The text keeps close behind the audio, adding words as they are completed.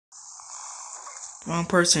Wrong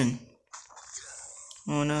person.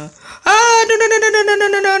 Oh no. Ah, no, no, no, no, no, no,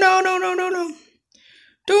 no, no, no, no, no, no, no.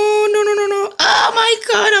 No, no, no, no, no. Oh my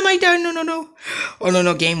god, am I done? No, no, no. Oh no,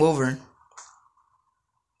 no, game over.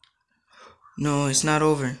 No, it's not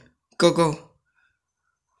over. Go, go.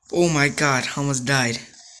 Oh my god, I almost died.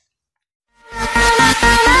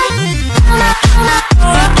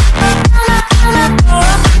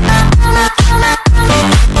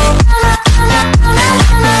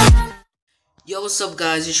 Yo, what's up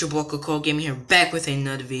guys, it's your boy goooooo Gaming here, back with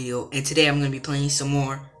another video, and today I'm going to be playing some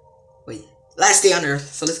more, Last Day on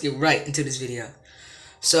Earth, so let's get right into this video.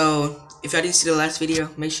 So, if y'all didn't see the last video,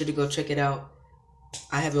 make sure to go check it out.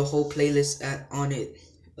 I have a whole playlist on it.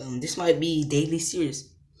 This might be daily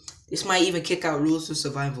series. This might even kick out Rules of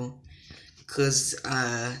Survival, because,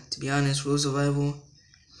 to be honest, Rules of Survival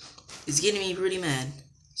is getting me pretty mad,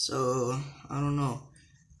 so, I don't know.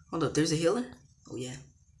 Hold up, there's a healer? Oh yeah.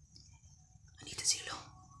 I need this healer.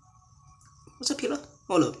 What's up, healer?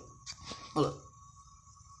 Hold up. Hold up.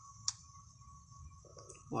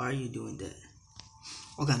 Why are you doing that?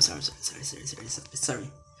 Okay, I'm sorry.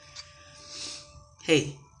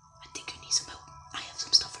 Hey, I think you need some help. I have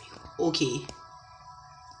some stuff for you. Okay.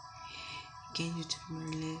 Gain you to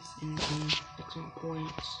live and gain excellent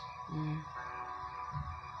points.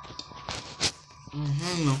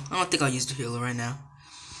 No, I don't think I'll use the healer right now.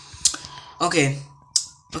 Okay,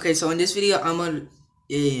 so in this video, I'm gonna,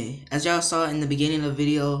 as y'all saw in the beginning of the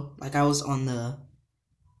video, like I was on the,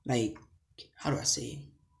 how do I say it?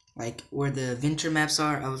 Like where the adventure maps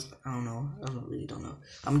are, I really don't know.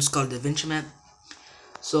 I'm just called the adventure map.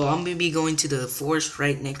 So I'm gonna be going to the forest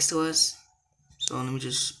right next to us. So let me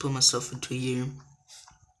just put myself into here.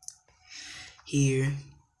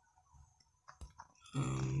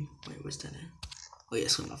 Wait, where's that at? Oh yeah,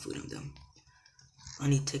 swim my food, I'm done. I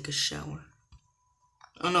need to take a shower.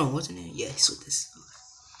 Oh no, wasn't it? Yeah, it's with this.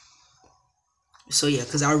 So yeah,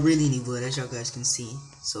 cause I really need wood, as y'all guys can see.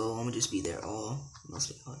 So I'm gonna just be there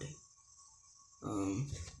mostly all day.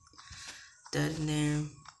 That in there.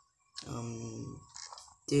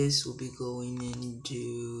 This will be going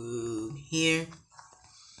into here,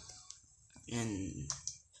 and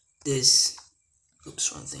this.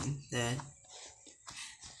 Oops, wrong thing.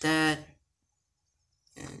 That,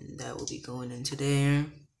 and that will be going into there.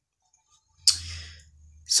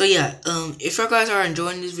 So yeah, if y'all guys are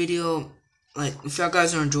enjoying this video, if y'all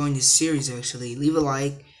guys are enjoying this series, actually, leave a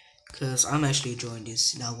like, cause I'm actually enjoying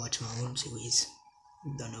this. Now watch my own series.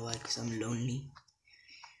 Don't know why, cause I'm lonely.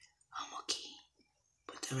 I'm okay.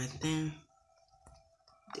 Put that right there.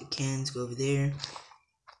 The cans go over there.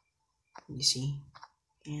 You see,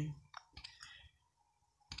 and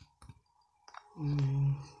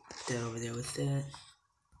put that over there with that,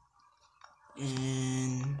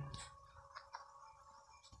 and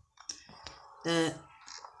that.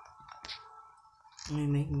 Let me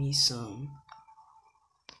make me some.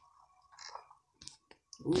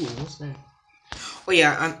 Ooh, what's that? Oh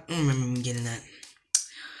yeah, I remember me getting that.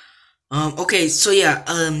 Okay, so yeah,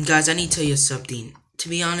 guys, I need to tell you something. To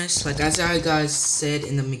be honest, like as I guys said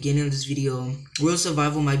in the beginning of this video, Real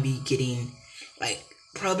Survival might be getting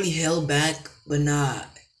probably held back, but not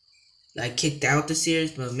kicked out the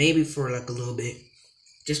series, but maybe for a little bit,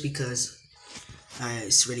 just because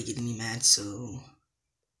it's really getting me mad. So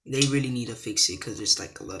they really need to fix it because there's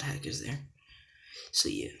a lot of hackers there. So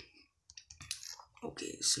yeah.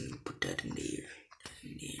 Okay, so put that in there.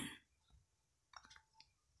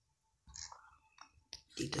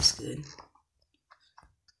 I think that's good.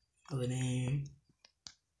 Over there.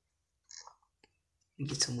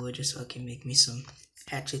 Get some wood just so I can make me some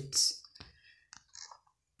hatchets.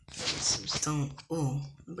 Get some stone. Oh,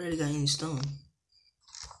 I barely got any stone.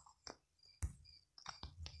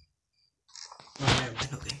 Oh, never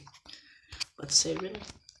mind. Okay. About to say really?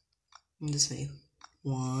 This way.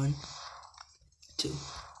 1, 2.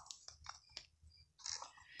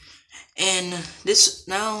 And this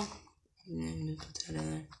now. Put that in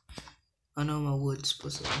there. I know my wood's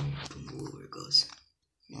supposed to be where it goes.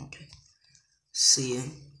 Okay. See ya.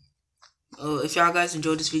 Oh, if y'all guys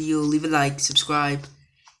enjoyed this video, leave a like, subscribe,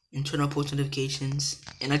 and turn on post notifications.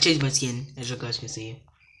 And I changed my skin, as you guys can see.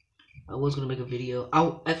 I was gonna make a video.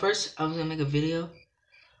 At first I was gonna make a video,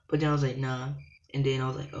 but then I was like, nah. And then I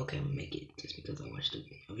was like, okay, I'm gonna make it just because I watched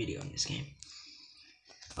a video on this game.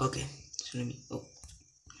 Okay, so let me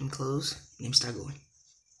close. Let me start going.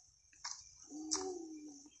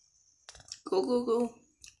 Go.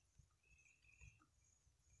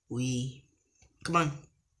 Come on.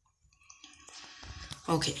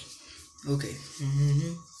 Okay.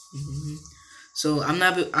 So I'm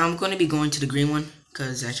gonna be going to the green one,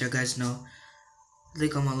 cause as you guys know, I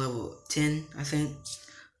think I'm on level 10, I think.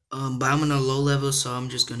 But I'm on a low level, so I'm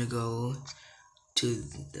just gonna go to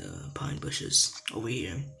the pine bushes over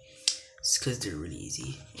here. It's because they're really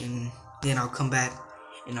easy. And then I'll come back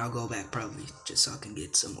and I'll go back probably just so I can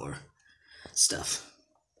get some more stuff.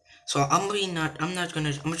 So I'm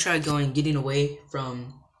gonna try getting away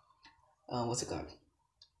from what's it called?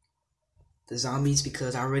 The zombies,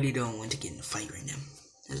 because I really don't want to get in a fight right now.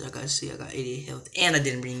 As I gotta see, I got 88 health and I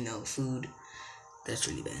didn't bring no food. That's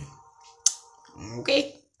really bad.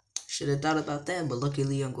 Okay. Should have thought about that, but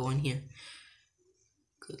luckily I'm going here.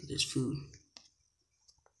 Cause there's food.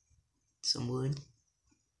 Some wood.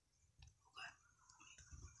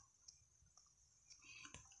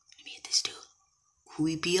 Let me hit this dude. Who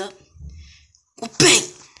he be up? Oh, bang!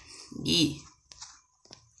 Yeah.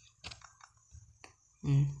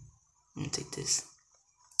 I'm gonna take this.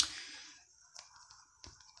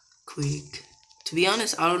 Quick. To be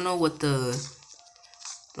honest, I don't know what the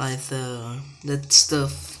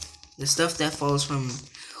stuff that falls from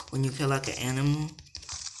when you kill like an animal.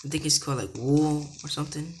 I think it's called like wool or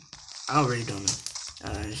something. I already don't know.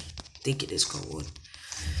 I think it is called wool,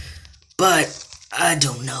 but I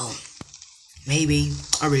don't know. Maybe.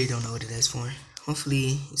 I really don't know what it is for.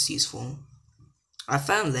 Hopefully it's useful. I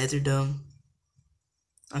found leather though.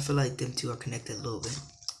 I feel like them two are connected a little bit.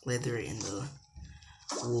 Leather and the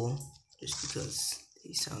wool, just because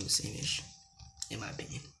they sound the same-ish, in my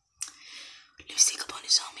opinion. Let me sneak up on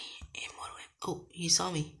this zombie and what away. Oh, he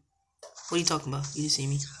saw me. What are you talking about? You didn't see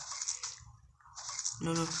me.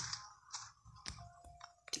 No.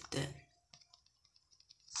 Take that.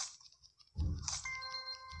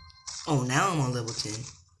 Oh, now I'm on level 10.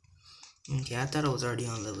 Okay, I thought I was already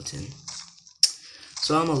on level 10.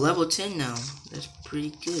 So I'm on level 10 now. That's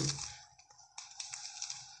pretty good.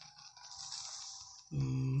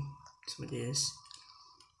 Some of this.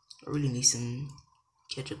 I really need some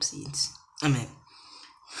ketchup seeds. I mean,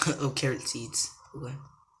 oh, carrot seeds. Okay.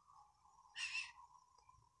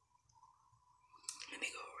 Let me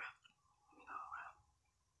go around.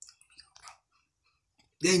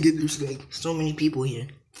 Dang it, there's like so many people here.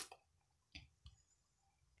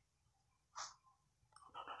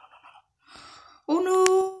 Oh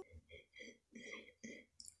no!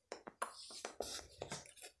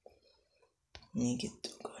 Let me get the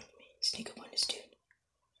gun. Sneak up on this dude.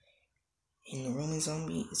 And the Roman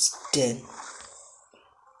zombie is dead.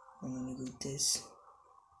 I'm gonna do this.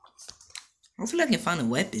 Hopefully I can find a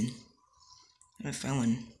weapon. I haven't found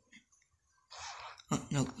one. Oh,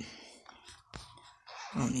 nope.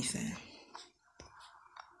 I don't need that. I'm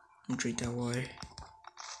gonna drink that water.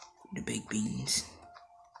 The baked beans.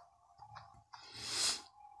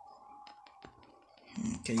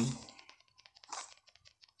 Okay.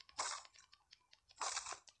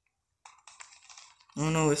 Oh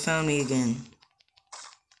no, it found me again.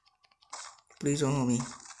 Please don't hold me.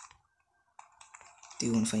 Do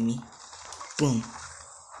you want to fight me? Boom.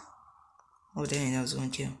 Oh dang, that was one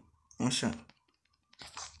kill. One shot.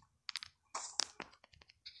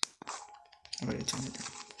 I better turn it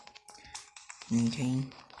down. Okay.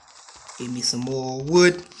 Give me some more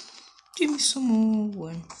wood. Give me some more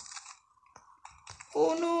wood.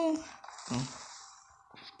 Oh no. Oh.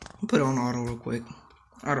 I'll put it on auto real quick.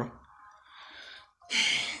 Auto.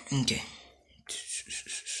 Okay.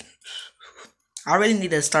 I already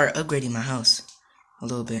need to start upgrading my house a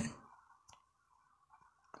little bit.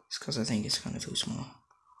 It's because I think it's kind of too small.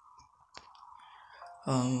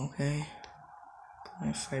 Okay.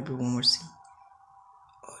 Plant fiber, one more seed.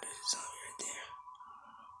 Oh, there's a zombie right there.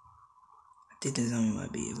 I think the zombie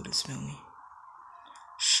might be able to smell me.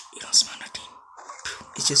 Shh, you don't smell nothing.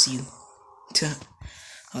 It's just you.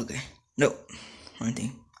 Okay. Nope. Wrong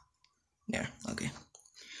thing. There. Okay.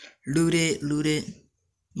 Loot it.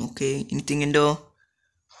 Okay. Anything in there?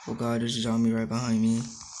 Oh god, there's a zombie right behind me.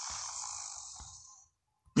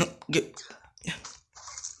 No, get.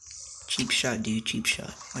 Cheap shot, dude. Cheap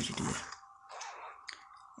shot. Why'd you do that?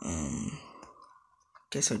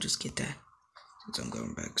 Guess I'll just get that since I'm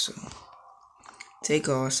going back. So take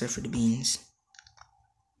all except for the beans.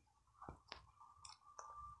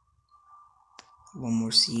 One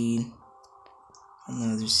more seed.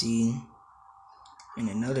 Another seed. And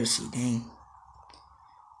another seed. Dang.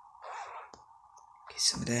 Get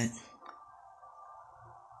some of that.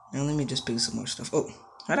 Now let me just pick some more stuff. Oh,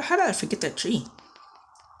 how did I forget that tree?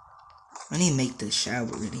 I need to make the shower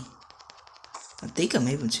ready. I think I'm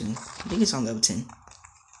able to. I think it's on level 10.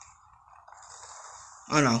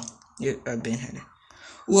 Oh no. Yeah, I've been had it.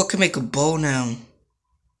 Oh, I can make a bow now.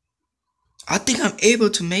 I think I'm able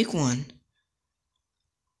to make one.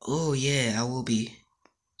 Oh yeah, I will be.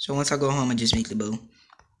 So once I go home, I just make the bow.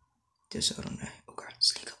 Just so I don't die. Okay.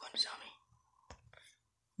 Sneak up on the zombie.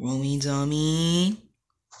 Roaming zombie.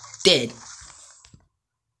 Dead.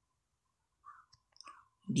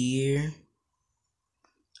 Dear.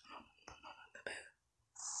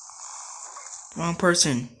 Wrong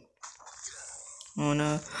person. Oh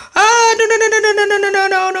no. Ah, no, no, no, no, no, no, no, no,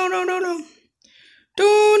 no, no, no, no, no.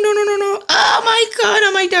 No, no, no, no, no. Oh my god,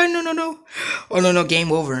 I might die. No, no, no. Oh no, no,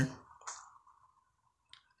 game over.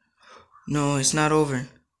 No, it's not over.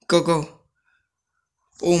 Go, go.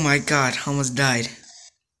 Oh my god, I almost died.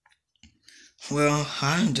 Well,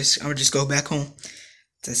 I'll just go back home.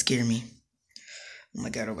 That scared me. Oh my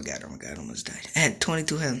god, oh my god, oh my god, I almost died. I had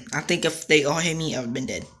 22 health. I think if they all hit me, I would have been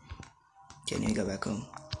dead. Okay, let me go back home.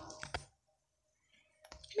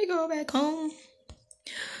 Let me go back home.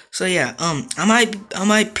 So yeah, I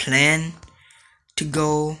might plan to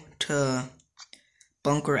go to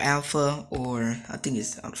Bunker Alpha, or I think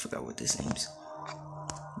it's, I forgot what this name's.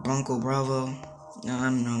 Bronco Bravo. No, I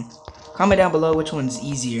don't know. Comment down below which one's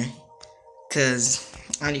easier, cause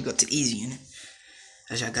I need to go to easy.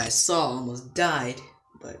 As you guys saw, I almost died,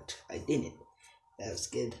 but I didn't. That was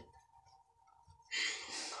good.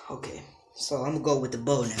 Okay, so I'm gonna go with the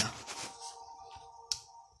bow now.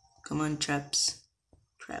 Come on, traps,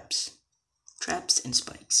 traps, traps, and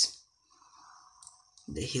spikes.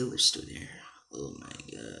 The healer's still there. Oh my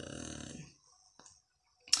god.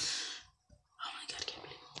 Oh my god, I can't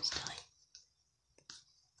believe I almost died.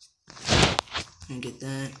 And get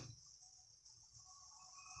that.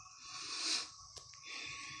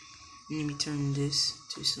 Let me turn this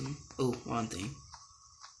to some. Oh, wrong thing.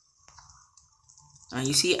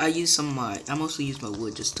 You see, I use some of my. I mostly use my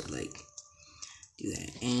wood just to like do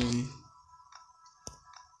that, and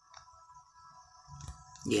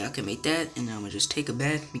yeah, I can make that, and I'm gonna just take a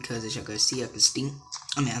bath because as you guys see, I can stink.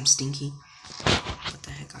 I mean, I'm stinky. What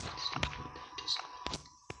the heck? I can stink.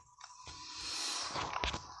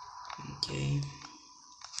 Okay,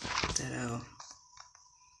 put that out.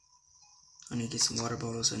 I need to get some water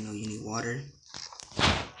bottles. I know you need water.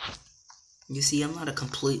 You see, I'm not a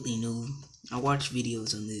completely noob. I watch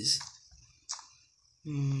videos on this.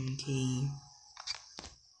 Okay.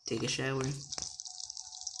 Take a shower.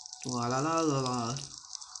 La la la la la.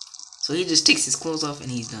 So he just takes his clothes off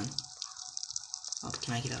and he's done. Oh,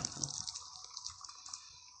 can I get out? Oh.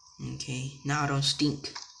 Okay. Now I don't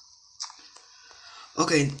stink.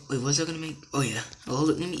 Okay. Wait, what's that gonna make? Oh yeah. Oh,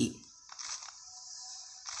 look, let me eat.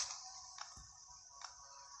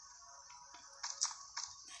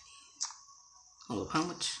 Oh, how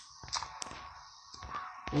much?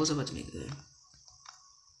 What was I about to make there?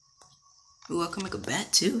 Ooh, I can make a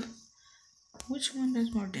bat too. Which one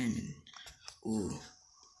does more damage? Ooh.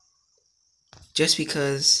 Just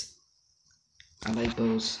because I like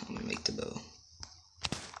bows, I'm gonna make the bow.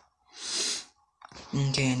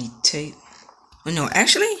 Okay, I need tape. Oh no,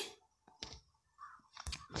 actually?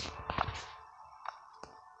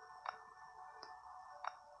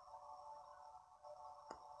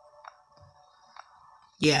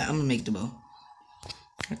 Yeah, I'm gonna make the bow.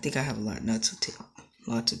 I think I have lots of tape.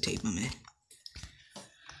 Lots of tape, my man.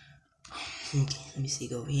 Okay, let me see,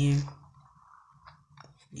 go over here.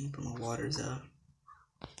 Let me put my waters out.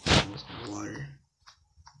 Almost my water.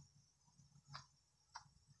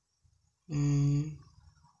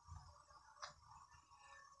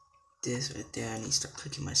 This right there, I need to start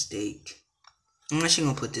cooking my steak. I'm actually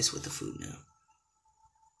gonna put this with the food now.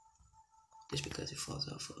 Just because it falls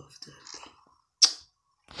off of the thing.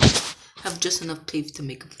 I have just enough tape to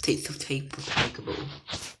make a a bowl.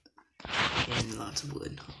 And lots of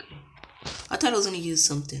wood, okay. I thought I was gonna use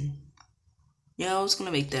something. Yeah, I was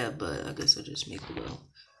gonna make that, but I guess I'll just make the bow.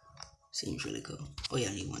 Seems really cool. Oh yeah,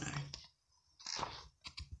 I need one iron.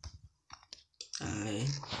 Alright,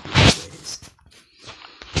 there it is.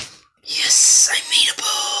 Yes, I made a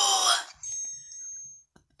bow!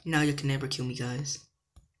 Now you can never kill me, guys.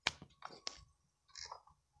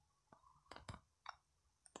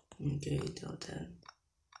 Okay, tell that.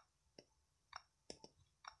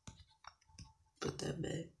 Put that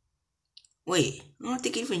back. Wait, I don't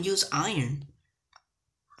think it even used iron.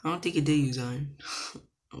 I don't think it did use iron.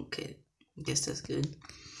 Okay, I guess that's good.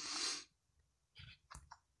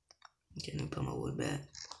 Okay, let me put my wood back.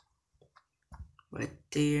 Right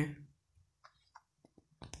there.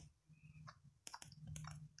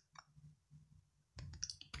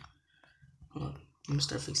 Hold on, I'm gonna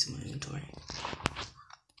start fixing my inventory.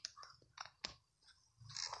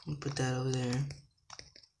 I'm gonna put that over there.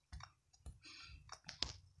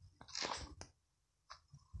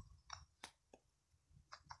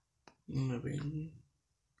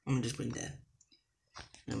 I'm gonna just bring that.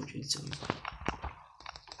 I'm gonna drink some.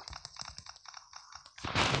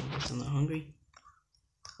 I'm not hungry.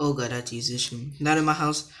 Oh god, I have to use this room. Not in my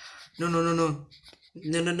house. No, no, no, no.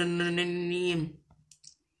 No, no, no, no, no, no.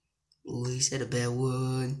 Oh, he said a bad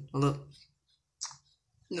word. Hold up.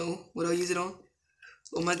 No, what do I use it on?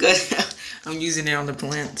 Oh my god. I'm using it on the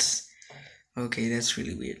plants. Okay, that's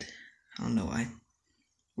really weird. I don't know why.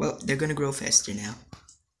 Well, they're gonna grow faster now.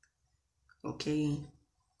 Okay.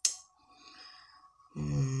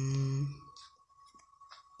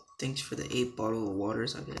 Thanks for the 8 bottle of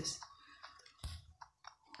waters, I guess.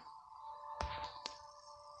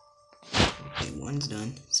 Okay, 1's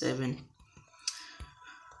done. 7.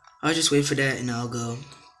 I'll just wait for that and I'll go.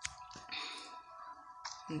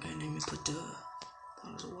 Okay, let me put the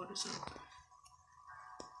bottles of waters up.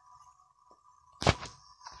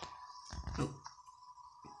 Oh.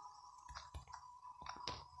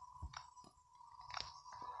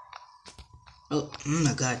 Oh,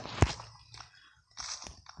 my god.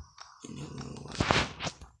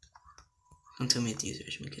 Don't tell me to use it.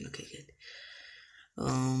 Okay, good.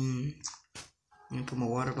 Let me put my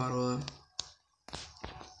water bottle up.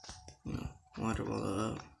 No, water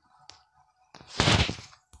bottle up.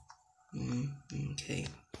 Okay.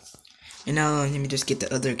 And now let me just get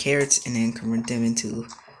the other carrots and then convert them into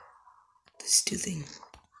this 2 thing.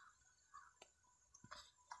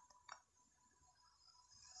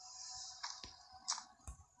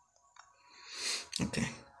 Okay.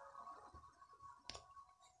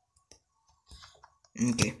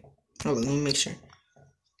 Okay. Hold on, let me make sure.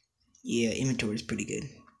 Yeah, inventory is pretty good.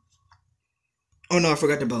 Oh no, I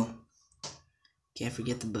forgot the bow. Can't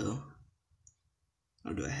forget the bow.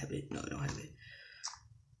 Or do I have it? No, I don't have it.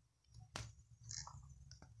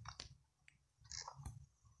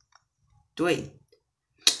 Wait.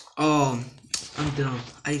 Oh, I'm dumb.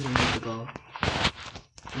 I even made the bow.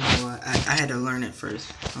 You know what? I had to learn it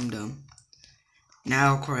first. I'm dumb.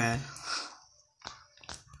 Now crap.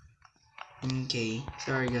 Okay.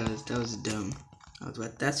 Sorry guys, that was dumb.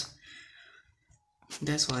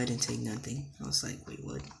 That's why I didn't take nothing. I was like, wait,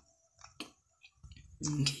 what?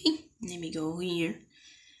 Okay, let me go here.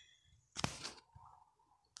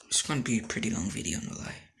 It's gonna be a pretty long video, no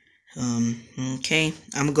lie. Okay,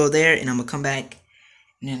 I'm gonna go there and I'm gonna come back.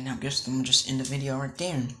 And then I guess I'm just end the video right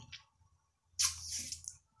there.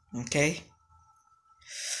 Okay.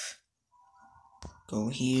 Go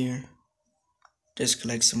here. Just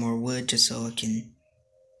collect some more wood just so I can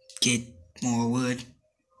get more wood.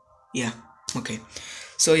 Yeah, okay.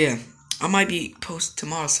 So yeah, I might be post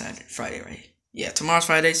tomorrow Friday, right? Yeah, tomorrow's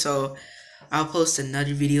Friday, so I'll post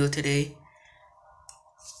another video today.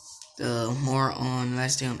 More on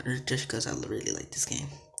Last Day on Earth just because I really like this game.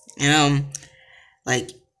 And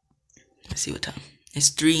like, let's see what time. It's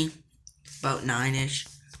 3, about 9-ish.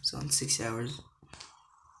 So in 6 hours.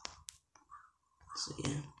 So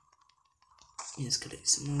yeah. Let's collect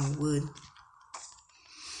some more wood.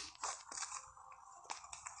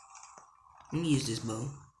 Let me use this bow.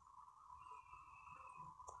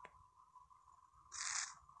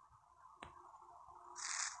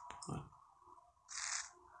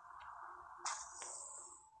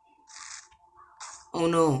 Oh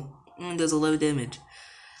no, it does 11 damage.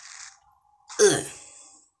 Ugh.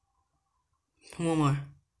 One more.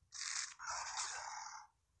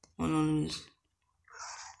 One on this.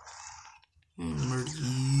 Murder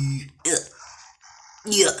you.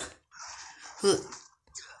 Yeah.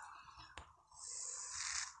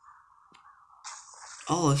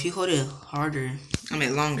 Oh, if you hold it harder, I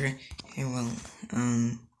mean longer, it will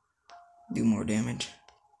do more damage.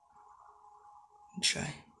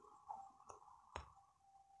 Try.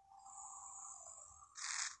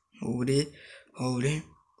 Hold it. Hold it.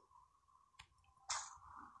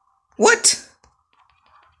 What?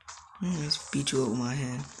 Let's beat you up with my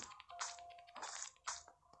hand.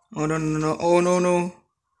 Oh no no no! Oh no no!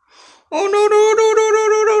 Oh no no no no no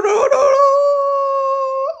no no no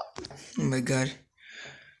no! Oh my god!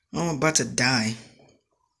 I'm about to die.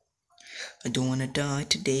 I don't want to die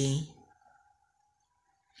today.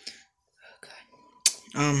 Oh god.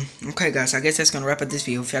 Okay guys, I guess that's gonna wrap up this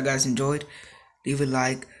video. If y'all guys enjoyed, leave a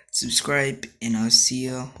like, subscribe, and I'll see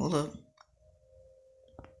ya. Hold up.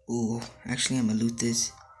 Ooh, actually I'm gonna loot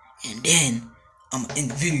this. And then I'm gonna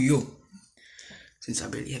end the video. Since I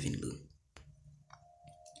barely have any loot.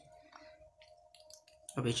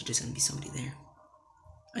 I bet you there's gonna be somebody there.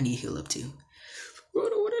 I need to heal up too.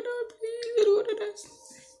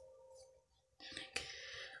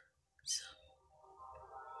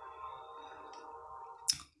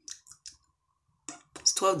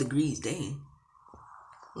 It's 12 degrees, dang.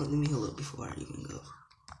 Well, let me heal up before I even go.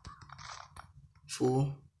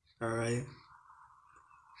 Full. Alright.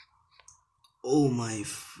 Oh my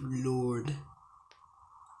lord.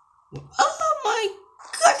 Oh my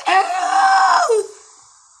What the hell?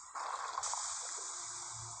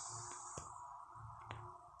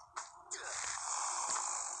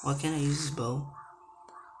 Why can't I use this bow?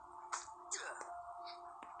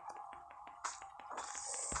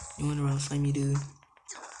 You wanna run flame me, dude?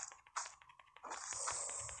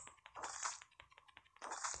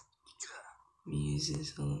 Let me use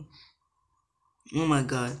this. Hold on. Oh my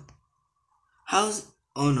god. How's...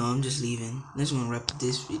 Oh no, I'm just leaving. I just want to wrap up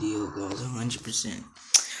this video, guys, 100%.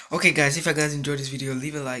 Okay, guys, if you guys enjoyed this video,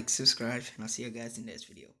 leave a like, subscribe, and I'll see you guys in the next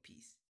video. Peace.